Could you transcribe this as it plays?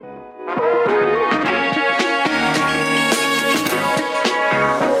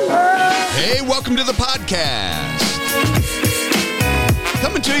welcome to the podcast.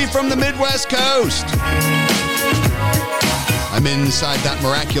 Coming to you from the Midwest Coast. I'm inside that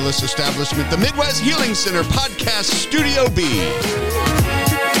miraculous establishment, the Midwest Healing Center Podcast Studio B.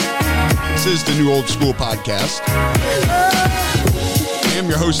 This is the New Old School Podcast. I am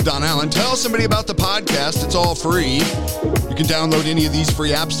your host, Don Allen. Tell somebody about the podcast. It's all free. You can download any of these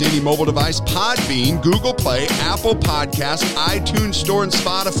free apps to any mobile device: Podbean, Google Play, Apple Podcasts, iTunes Store, and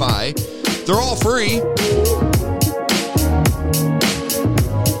Spotify. They're all free.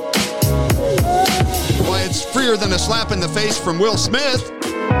 Why, it's freer than a slap in the face from Will Smith.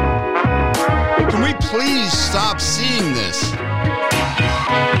 Can we please stop seeing this?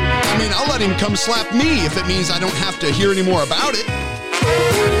 I mean, I'll let him come slap me if it means I don't have to hear any more about it.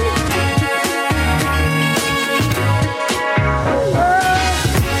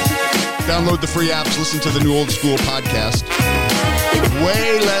 Download the free apps, listen to the New Old School Podcast.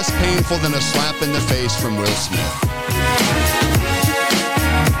 Way less painful than a slap in the face from Will Smith.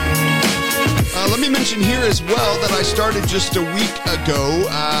 Let me mention here as well that I started just a week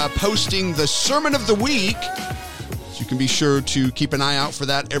ago posting the Sermon of the Week. So you can be sure to keep an eye out for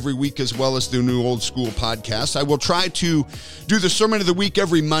that every week, as well as the New Old School Podcast. I will try to do the Sermon of the Week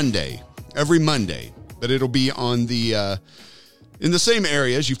every Monday, but it'll be on the in the same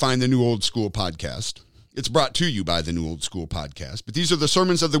areas you find the New Old School Podcast. It's brought to you by the New Old School Podcast. But these are the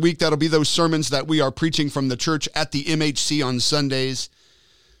sermons of the week. That'll be those sermons that we are preaching from the church at the MHC on Sundays.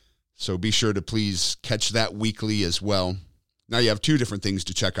 So be sure to please catch that weekly as well. Now you have two different things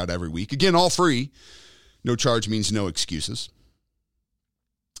to check out every week. Again, all free. No charge means no excuses.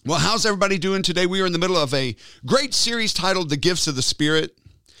 Well, how's everybody doing today? We are in the middle of a great series titled The Gifts of the Spirit.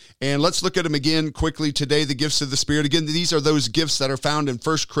 And let's look at them again quickly today, the gifts of the Spirit. Again, these are those gifts that are found in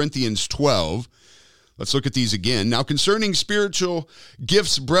 1 Corinthians 12. Let's look at these again. Now, concerning spiritual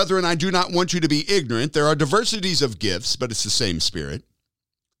gifts, brethren, I do not want you to be ignorant. There are diversities of gifts, but it's the same Spirit.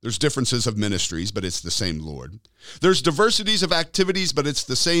 There's differences of ministries, but it's the same Lord. There's diversities of activities, but it's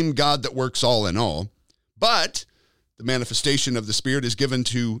the same God that works all in all. But the manifestation of the Spirit is given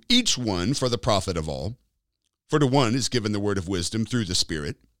to each one for the profit of all. For to one is given the word of wisdom through the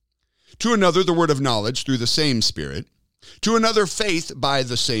Spirit, to another the word of knowledge through the same Spirit, to another faith by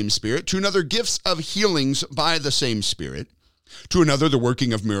the same Spirit, to another gifts of healings by the same Spirit, to another the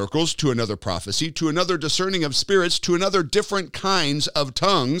working of miracles, to another prophecy, to another discerning of spirits, to another different kinds of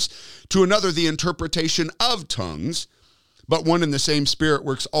tongues, to another the interpretation of tongues. But one and the same Spirit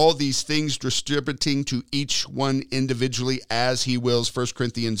works all these things, distributing to each one individually as he wills. 1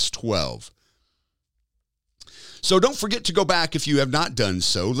 Corinthians 12. So don't forget to go back if you have not done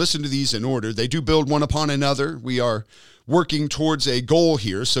so. Listen to these in order. They do build one upon another. We are working towards a goal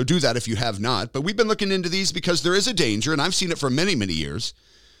here, so do that if you have not. But we've been looking into these because there is a danger, and I've seen it for many, many years.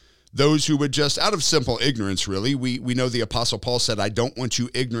 Those who would just, out of simple ignorance, really, we know the Apostle Paul said, I don't want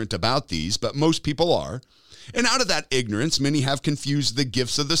you ignorant about these, but most people are. And out of that ignorance, many have confused the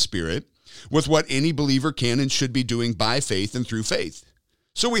gifts of the Spirit with what any believer can and should be doing by faith and through faith.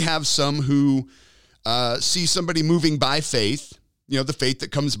 So we have some who see somebody moving by faith, the faith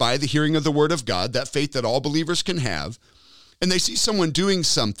that comes by the hearing of the word of God, that faith that all believers can have, and they see someone doing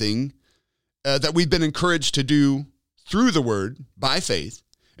something that we've been encouraged to do through the word by faith,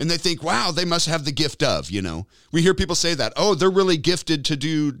 and they think, wow, they must have the gift of, We hear people say that, oh, they're really gifted to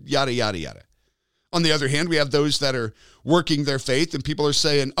do yada, yada, yada. On the other hand, we have those that are working their faith, and people are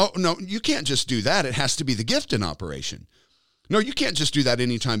saying, oh, no, you can't just do that. It has to be the gift in operation. No, you can't just do that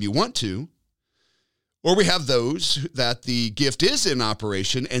anytime you want to. Or we have those that the gift is in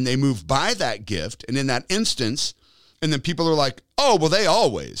operation and they move by that gift. And in that instance, and then people are like, oh, well, they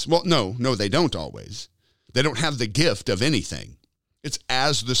always. Well, no, they don't always. They don't have the gift of anything. It's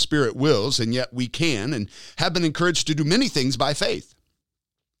as the Spirit wills, and yet we can and have been encouraged to do many things by faith.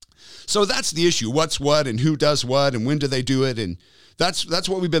 So that's the issue. What's what and who does what and when do they do it? And that's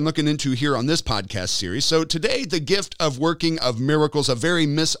what we've been looking into here on this podcast series. So today, the gift of working of miracles, a very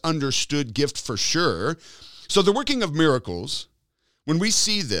misunderstood gift for sure. So the working of miracles, when we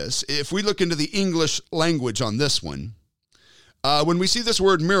see this, if we look into the English language on this one, when we see this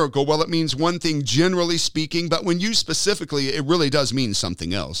word miracle, well, it means one thing generally speaking, but when used specifically, it really does mean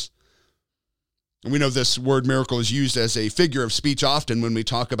something else. And we know this word miracle is used as a figure of speech often when we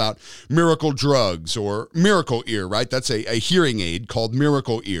talk about miracle drugs or miracle ear, right? That's a hearing aid called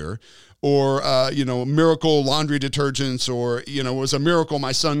miracle ear, or, miracle laundry detergents, or, it was a miracle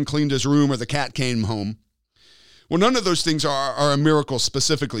my son cleaned his room or the cat came home. Well, none of those things are a miracle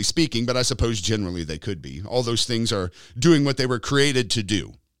specifically speaking, but I suppose generally they could be. All those things are doing what they were created to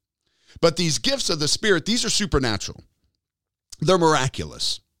do. But these gifts of the Spirit, these are supernatural. They're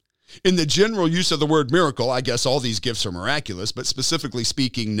miraculous. In the general use of the word miracle, I guess all these gifts are miraculous, but specifically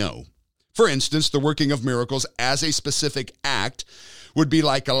speaking, no. For instance, the working of miracles as a specific act would be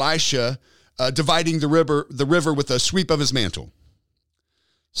like Elisha dividing the river with a sweep of his mantle.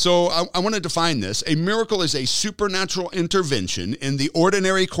 So I want to define this. A miracle is a supernatural intervention in the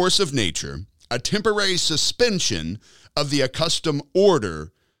ordinary course of nature, a temporary suspension of the accustomed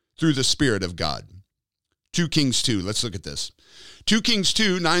order through the Spirit of God. 2 Kings 2, let's look at this. 2 Kings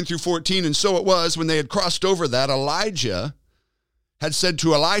 2, 9 through 14, and so it was when they had crossed over that Elijah had said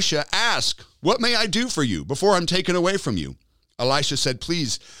to Elisha, ask, what may I do for you before I'm taken away from you? Elisha said,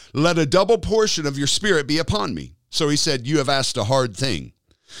 please, let a double portion of your spirit be upon me. So he said, you have asked a hard thing.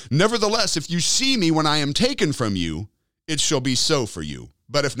 Nevertheless, if you see me when I am taken from you, it shall be so for you.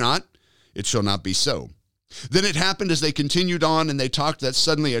 But if not, it shall not be so. Then it happened as they continued on and they talked that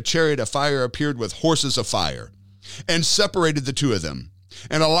suddenly a chariot of fire appeared with horses of fire and separated the two of them.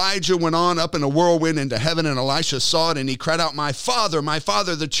 And Elijah went on up in a whirlwind into heaven, and Elisha saw it, and he cried out, my father,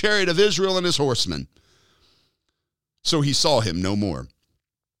 the chariot of Israel and his horsemen. So he saw him no more.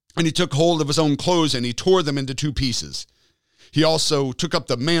 And he took hold of his own clothes, and he tore them into 2 pieces. He also took up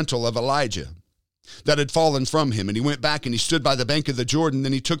the mantle of Elijah that had fallen from him, and he went back and he stood by the bank of the Jordan.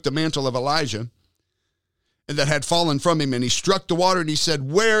 Then he took the mantle of Elijah and that had fallen from him, and he struck the water, and he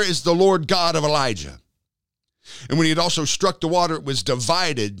said, where is the Lord God of Elijah? And when he had also struck the water, it was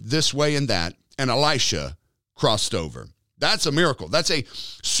divided this way and that, and Elisha crossed over. That's a miracle. That's a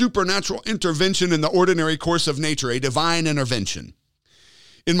supernatural intervention in the ordinary course of nature, a divine intervention.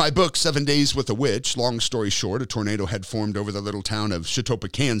 In my book, 7 Days with a Witch, long story short, a tornado had formed over the little town of Chautauqua,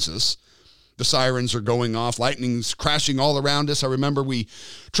 Kansas. The sirens are going off, lightning's crashing all around us. I remember we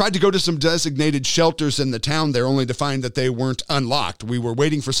tried to go to some designated shelters in the town there, only to find that they weren't unlocked. We were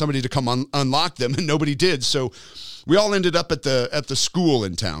waiting for somebody to come unlock them, and nobody did. So we all ended up at the school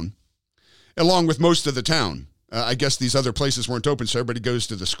in town, along with most of the town. I guess these other places weren't open, so everybody goes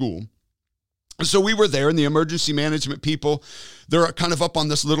to the school. So we were there, and the emergency management people, they're kind of up on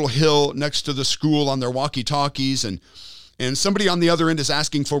this little hill next to the school on their walkie-talkies, and somebody on the other end is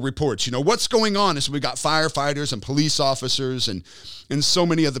asking for reports. You know, what's going on? And so we got firefighters and police officers and so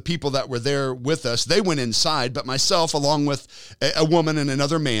many of the people that were there with us. They went inside, but myself, along with a woman and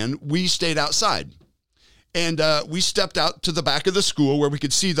another man, we stayed outside. And we stepped out to the back of the school where we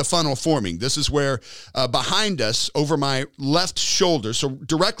could see the funnel forming. This is where behind us, over my left shoulder, so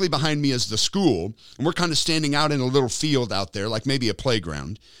directly behind me is the school, and we're kind of standing out in a little field out there, like maybe a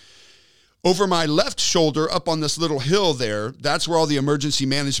playground. Over my left shoulder, up on this little hill there, that's where all the emergency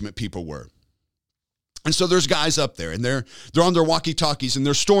management people were. And so there's guys up there, and they're on their walkie-talkies, and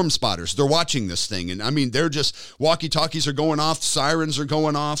they're storm spotters. They're watching this thing, and I mean, they're just, walkie-talkies are going off, sirens are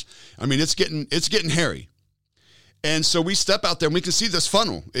going off. I mean, it's getting hairy. And so we step out there, and we can see this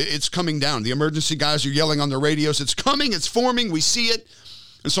funnel. It's coming down. The emergency guys are yelling on their radios, it's coming, it's forming, we see it.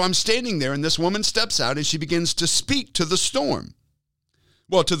 And so I'm standing there, and this woman steps out, and she begins to speak to the storm.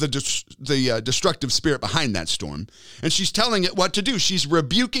 Well, to the destructive spirit behind that storm. And she's telling it what to do. She's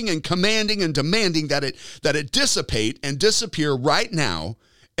rebuking and commanding and demanding that it dissipate and disappear right now.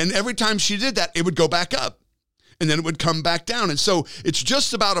 And every time she did that, it would go back up. And then it would come back down. And so it's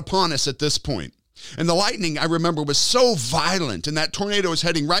just about upon us at this point. And the lightning, I remember, was so violent, and that tornado was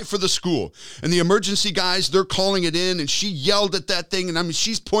heading right for the school. And the emergency guys, they're calling it in, and she yelled at that thing, and I mean,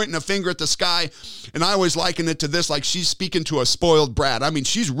 she's pointing a finger at the sky, and I always liken it to this, like she's speaking to a spoiled brat. I mean,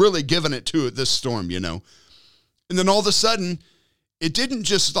 she's really giving it to it, this storm, you know. And then all of a sudden, it didn't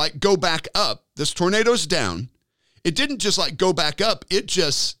just like go back up. This tornado's down. It didn't just like go back up. It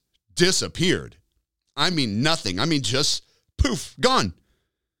just disappeared. I mean, nothing. I mean, just poof, gone.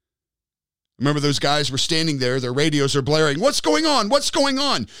 Remember, those guys were standing there. Their radios are blaring. What's going on? What's going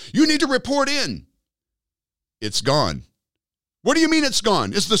on? You need to report in. It's gone. What do you mean it's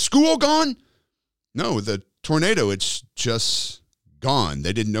gone? Is the school gone? No, the tornado, it's just gone.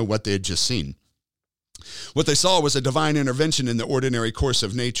 They didn't know what they had just seen. What they saw was a divine intervention in the ordinary course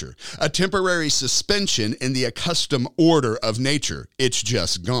of nature, a temporary suspension in the accustomed order of nature. It's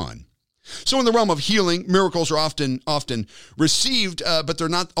just gone. So in the realm of healing, miracles are often received, but they're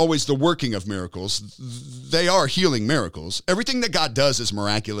not always the working of miracles. They are healing miracles. Everything that God does is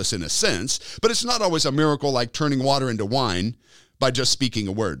miraculous in a sense, but it's not always a miracle like turning water into wine by just speaking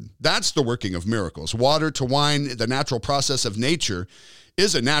a word. That's the working of miracles. Water to wine, the natural process of nature,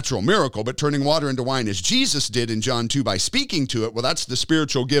 is a natural miracle, but turning water into wine as Jesus did in John 2 by speaking to it, well, that's the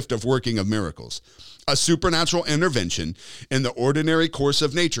spiritual gift of working of miracles. A supernatural intervention in the ordinary course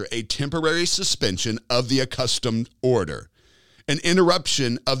of nature, a temporary suspension of the accustomed order, an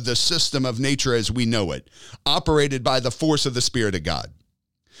interruption of the system of nature as we know it, operated by the force of the Spirit of God.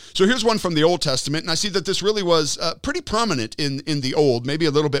 So here's one from the Old Testament, and I see that this really was pretty prominent in the Old, maybe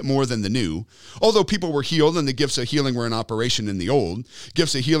a little bit more than the New. Although people were healed and the gifts of healing were in operation in the Old,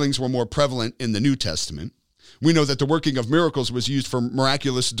 gifts of healings were more prevalent in the New Testament. We know that the working of miracles was used for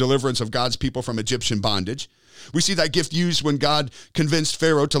miraculous deliverance of God's people from Egyptian bondage. We see that gift used when God convinced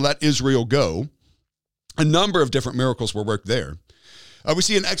Pharaoh to let Israel go. A number of different miracles were worked there. We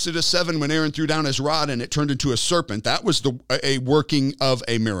see in Exodus 7 when Aaron threw down his rod and it turned into a serpent. That was a working of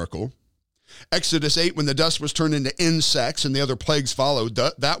a miracle. Exodus 8 when the dust was turned into insects and the other plagues followed.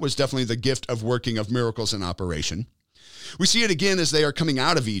 That was definitely the gift of working of miracles in operation. We see it again as they are coming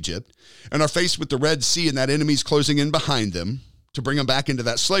out of Egypt and are faced with the Red Sea and that enemy's closing in behind them to bring them back into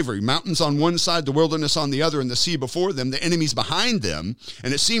that slavery. Mountains on one side, the wilderness on the other, and the sea before them, the enemies behind them,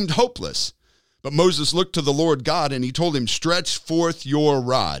 and it seemed hopeless. But Moses looked to the Lord God, and he told him, stretch forth your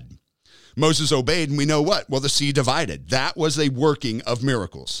rod. Moses obeyed, and we know what? Well, the sea divided. That was a working of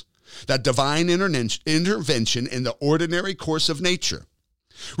miracles. That divine intervention in the ordinary course of nature.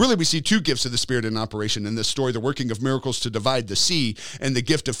 Really, we see two gifts of the Spirit in operation in this story, the working of miracles to divide the sea, and the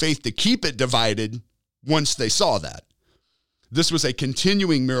gift of faith to keep it divided once they saw that. This was a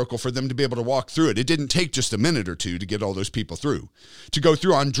continuing miracle for them to be able to walk through it. It didn't take just a minute or two to get all those people through, to go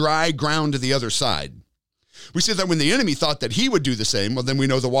through on dry ground to the other side. We see that when the enemy thought that he would do the same, well, then we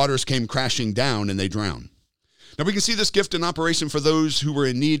know the waters came crashing down and they drowned. Now we can see this gift in operation for those who were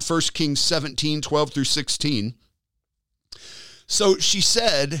in need. 1 Kings 17, 12 through 16. So she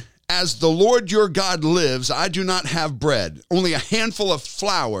said, as the Lord your God lives, I do not have bread, only a handful of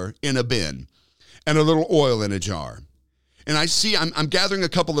flour in a bin and a little oil in a jar. And I see I'm gathering a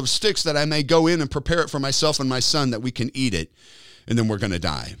couple of sticks that I may go in and prepare it for myself and my son that we can eat it, and then we're going to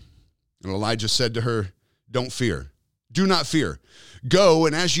die. And Elijah said to her, don't fear. Do not fear. Go,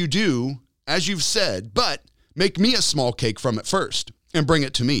 and as you do, as you've said, but make me a small cake from it first, and bring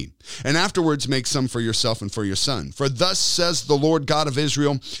it to me. And afterwards make some for yourself and for your son. For thus says the Lord God of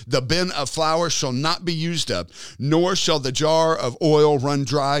Israel, the bin of flour shall not be used up, nor shall the jar of oil run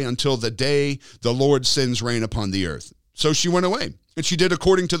dry until the day the Lord sends rain upon the earth. So she went away, and she did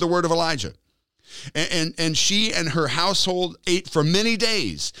according to the word of Elijah. And she and her household ate for many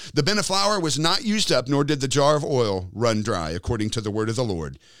days. The bin of flour was not used up, nor did the jar of oil run dry, according to the word of the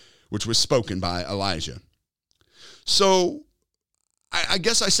Lord, which was spoken by Elijah. So I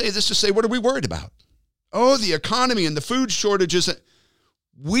guess I say this to say, what are we worried about? Oh, the economy and the food shortages.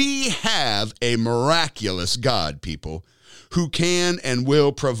 We have a miraculous God, people, who can and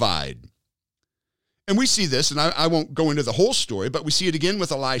will provide. And we see this, and I won't go into the whole story, but we see it again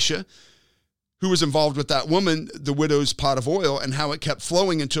with Elisha, who was involved with that woman, the widow's pot of oil, and how it kept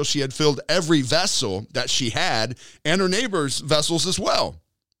flowing until she had filled every vessel that she had, and her neighbor's vessels as well.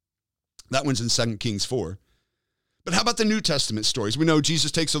 That one's in 2 Kings 4. But how about the New Testament stories? We know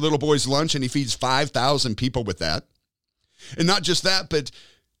Jesus takes a little boy's lunch, and he feeds 5,000 people with that. And not just that, but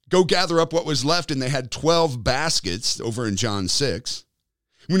go gather up what was left, and they had 12 baskets over in John 6.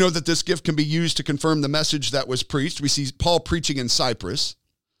 We know that this gift can be used to confirm the message that was preached. We see Paul preaching in Cyprus.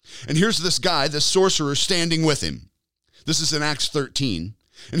 And here's this guy, this sorcerer, standing with him. This is in Acts 13.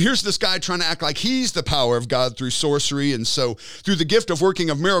 And here's this guy trying to act like he's the power of God through sorcery. And so through the gift of working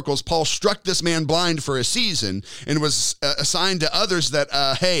of miracles, Paul struck this man blind for a season and was assigned to others that,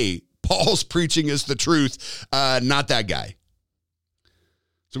 hey, Paul's preaching is the truth, not that guy.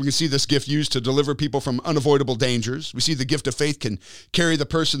 So we can see this gift used to deliver people from unavoidable dangers. We see the gift of faith can carry the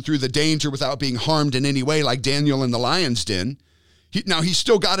person through the danger without being harmed in any way, like Daniel in the lion's den. He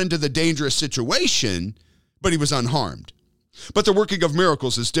still got into the dangerous situation, but he was unharmed. But the working of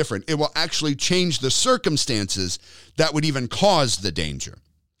miracles is different. It will actually change the circumstances that would even cause the danger.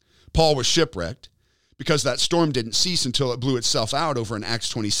 Paul was shipwrecked because that storm didn't cease until it blew itself out over in Acts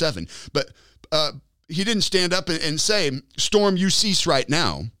 27. But he didn't stand up and say, storm, you cease right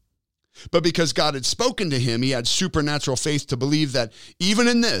now. But because God had spoken to him, he had supernatural faith to believe that even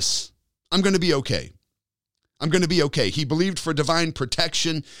in this, I'm going to be okay. I'm going to be okay. He believed for divine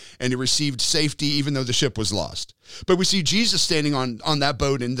protection, and he received safety even though the ship was lost. But we see Jesus standing on that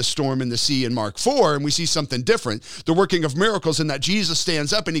boat in the storm in the sea in Mark 4, and we see something different. The working of miracles in that Jesus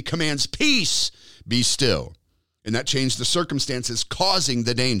stands up and he commands peace, be still. And that changed the circumstances causing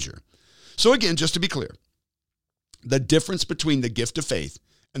the danger. So again, just to be clear, the difference between the gift of faith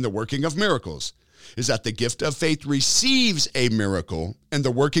and the working of miracles is that the gift of faith receives a miracle and the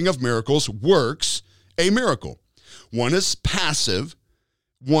working of miracles works a miracle. One is passive,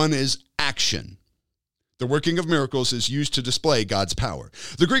 one is action. The working of miracles is used to display God's power.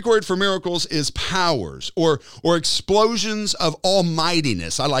 The Greek word for miracles is powers or explosions of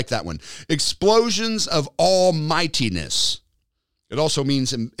almightiness. I like that one. Explosions of almightiness. It also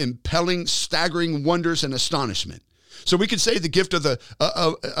means impelling, staggering wonders and astonishment. So we could say the gift of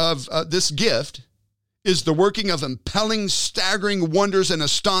this gift is the working of impelling, staggering wonders and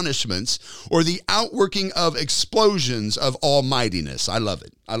astonishments, or the outworking of explosions of almightiness. I love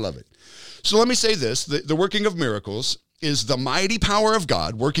it. I love it. So let me say this. The working of miracles is the mighty power of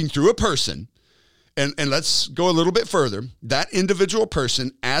God working through a person. And let's go a little bit further. That individual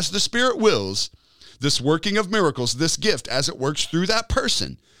person, as the Spirit wills, this working of miracles, this gift, as it works through that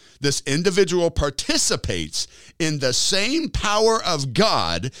person, this individual participates in the same power of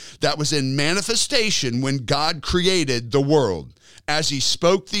God that was in manifestation when God created the world, as he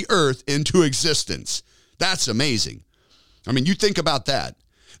spoke the earth into existence. That's amazing. I mean, you think about that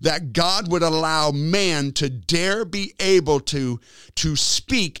God would allow man to dare be able to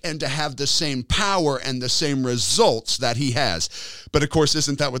speak and to have the same power and the same results that he has. But of course,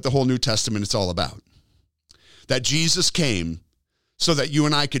 isn't that what the whole New Testament is all about? That Jesus came so that you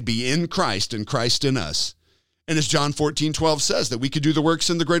and I could be in Christ and Christ in us. And as John 14:12 says, that we could do the works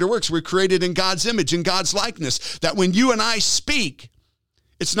and the greater works. We're created in God's image, in God's likeness, that when you and I speak,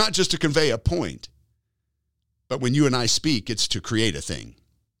 it's not just to convey a point, but when you and I speak, it's to create a thing.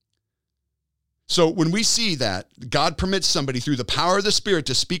 So when we see that God permits somebody through the power of the Spirit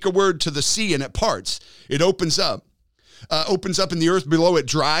to speak a word to the sea and it parts, it opens up in the earth below, it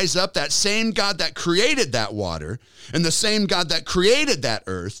dries up. That same God that created that water and the same God that created that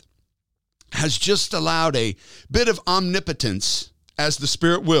earth has just allowed a bit of omnipotence, as the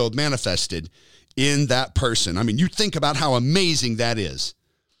Spirit willed, manifested in that person. I mean, you think about how amazing that is,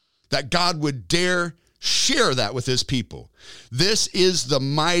 that God would dare share that with his people. This is the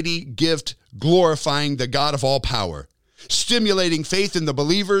mighty gift glorifying the God of all power, stimulating faith in the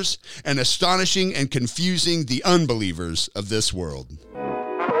believers and astonishing and confusing the unbelievers of this world.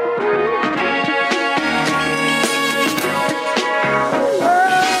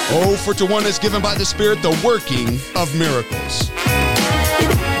 Oh, for to one is given by the Spirit the working of miracles.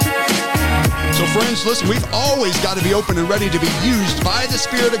 So friends, listen, we've always got to be open and ready to be used by the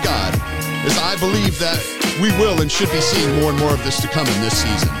Spirit of God, as I believe that we will and should be seeing more and more of this to come in this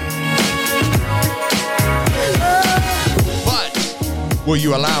season. But will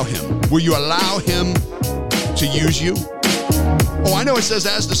you allow him? Will you allow him to use you? Oh, I know it says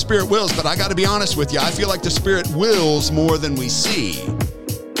as the Spirit wills, but I got to be honest with you. I feel like the Spirit wills more than we see.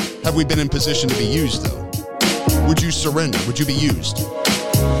 Have we been in position to be used, though? Would you surrender? Would you be used?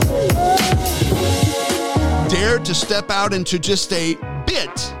 Dare to step out into just a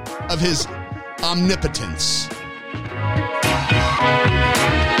bit of his omnipotence.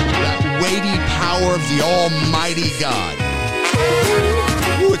 That weighty power of the Almighty God.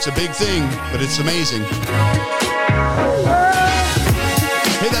 Ooh, it's a big thing, but it's amazing.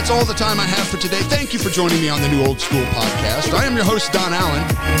 Hey, that's all the time I have for today. Thank you for joining me on the New Old School podcast. I am your host, Don Allen.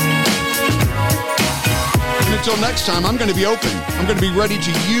 And until next time, I'm going to be open. I'm going to be ready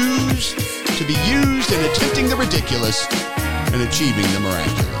to be used in attempting the ridiculous and achieving the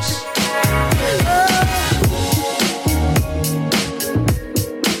miraculous.